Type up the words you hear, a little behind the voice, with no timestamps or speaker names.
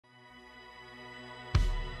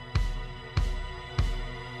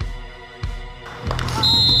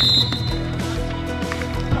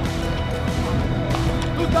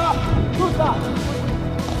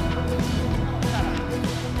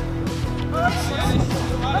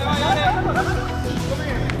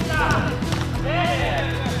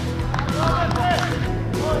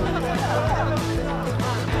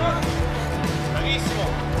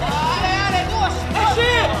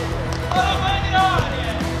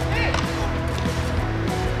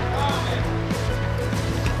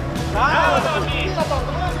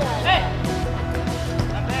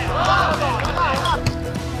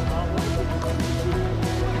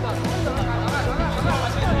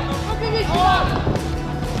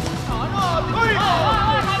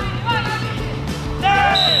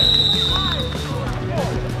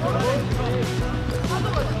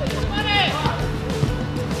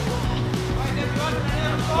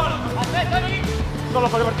Solo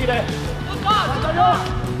puede partire.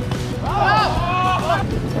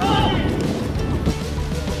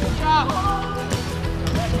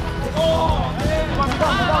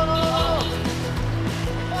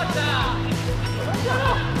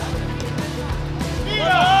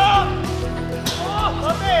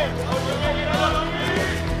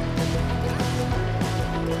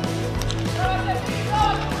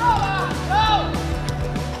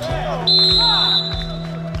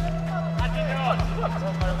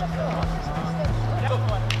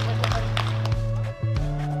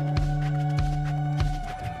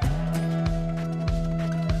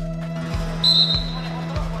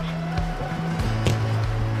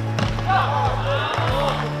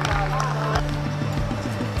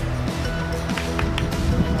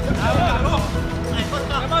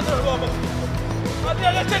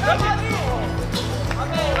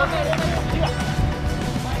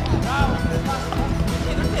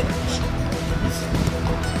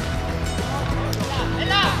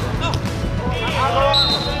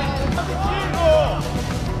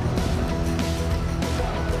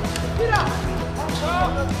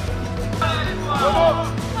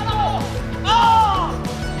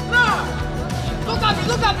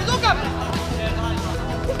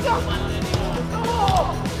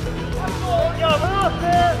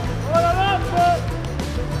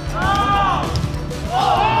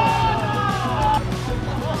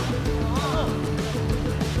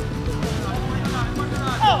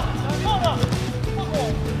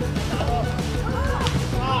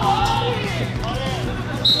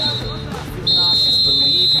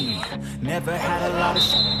 Never had a lot of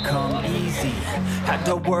shit come easy. Had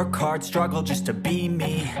to work hard, struggle just to be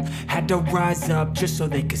me. Had to rise up just so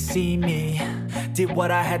they could see me. Did what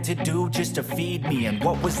I had to do just to feed me. And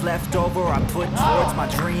what was left over I put towards my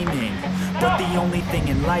dreaming. But the only thing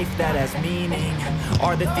in life that has meaning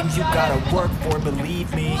are the things you gotta work for,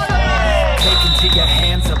 believe me. Take into your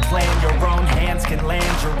hands a plan. Your own hands can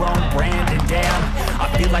land your own brand. And damn, I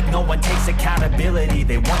feel like no one takes accountability.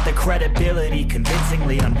 They want the credibility,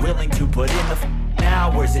 convincingly unwilling to put in the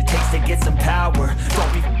hours it takes to get some power.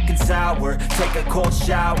 Don't be f***ing sour. Take a cold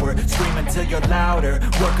shower. Scream until you're louder.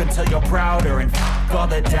 Work until you're prouder. And f*** all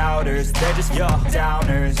the doubters. They're just your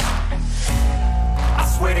downers. I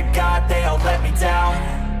swear to God they all let me down.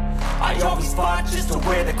 I always fought just to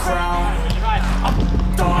wear the crown. I'm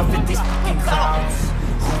f***ed off at these f***ing clowns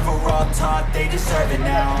who were all taught they deserve an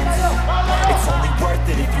ounce. It's only worth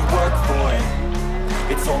it if you work for it.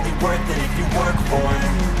 It's only worth it if you work for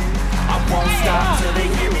it. I won't stop till they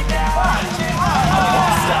hear me now. I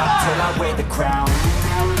won't stop till I wear the crown.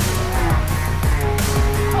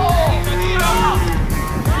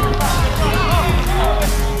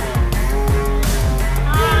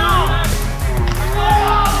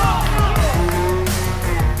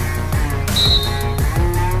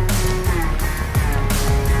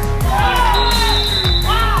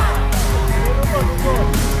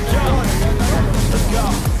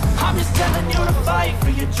 I'm just telling you to fight for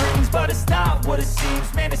your dreams, but it's not what it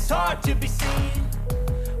seems. Man, it's hard to be seen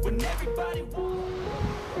when everybody wants.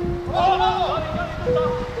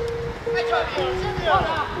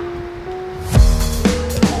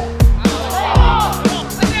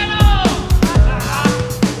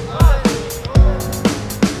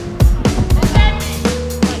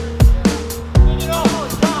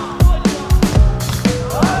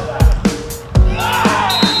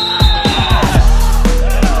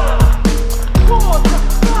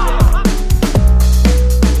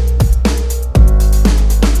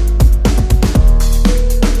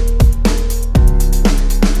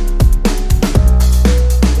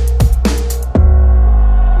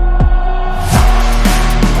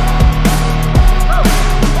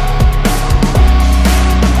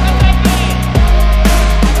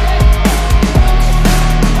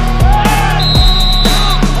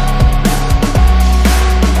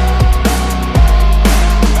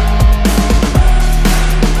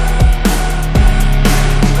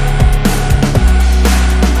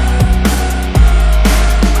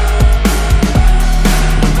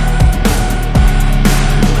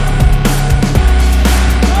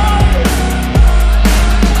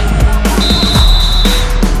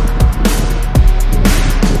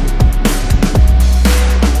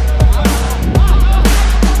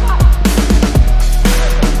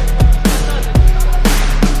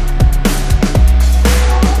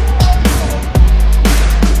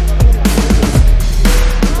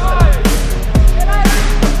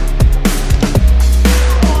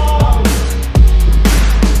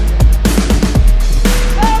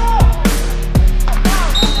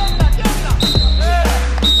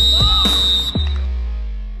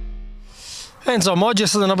 Insomma, oggi è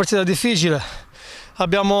stata una partita difficile,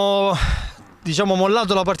 Abbiamo, diciamo,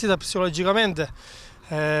 mollato la partita psicologicamente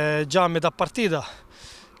già a metà partita,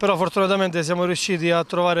 però fortunatamente siamo riusciti a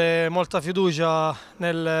trovare molta fiducia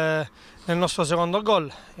nel nostro secondo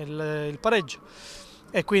gol, il pareggio,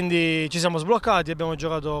 e quindi ci siamo sbloccati e abbiamo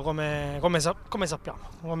giocato come sappiamo,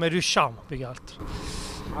 come riusciamo più che altro.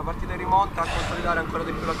 Una partita in rimonta a consolidare ancora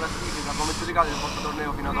di più la classifica, come giudicate il vostro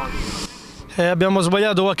torneo fino ad oggi? Abbiamo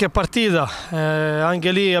sbagliato qualche partita,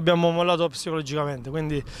 anche lì abbiamo mollato psicologicamente,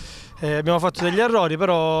 quindi abbiamo fatto degli errori,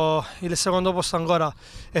 però il secondo posto ancora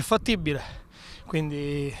è fattibile,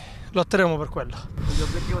 quindi lotteremo per quello. Quindi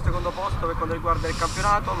obiettivo secondo posto per quanto riguarda il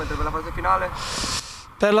campionato, mentre per la fase finale?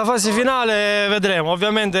 Per la fase finale vedremo,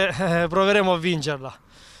 ovviamente proveremo a vincerla.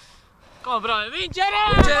 Come provi a vincere?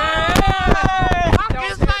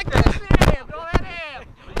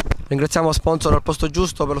 Ringraziamo sponsor al posto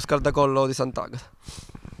giusto per lo scaldacollo di Sant'Agata.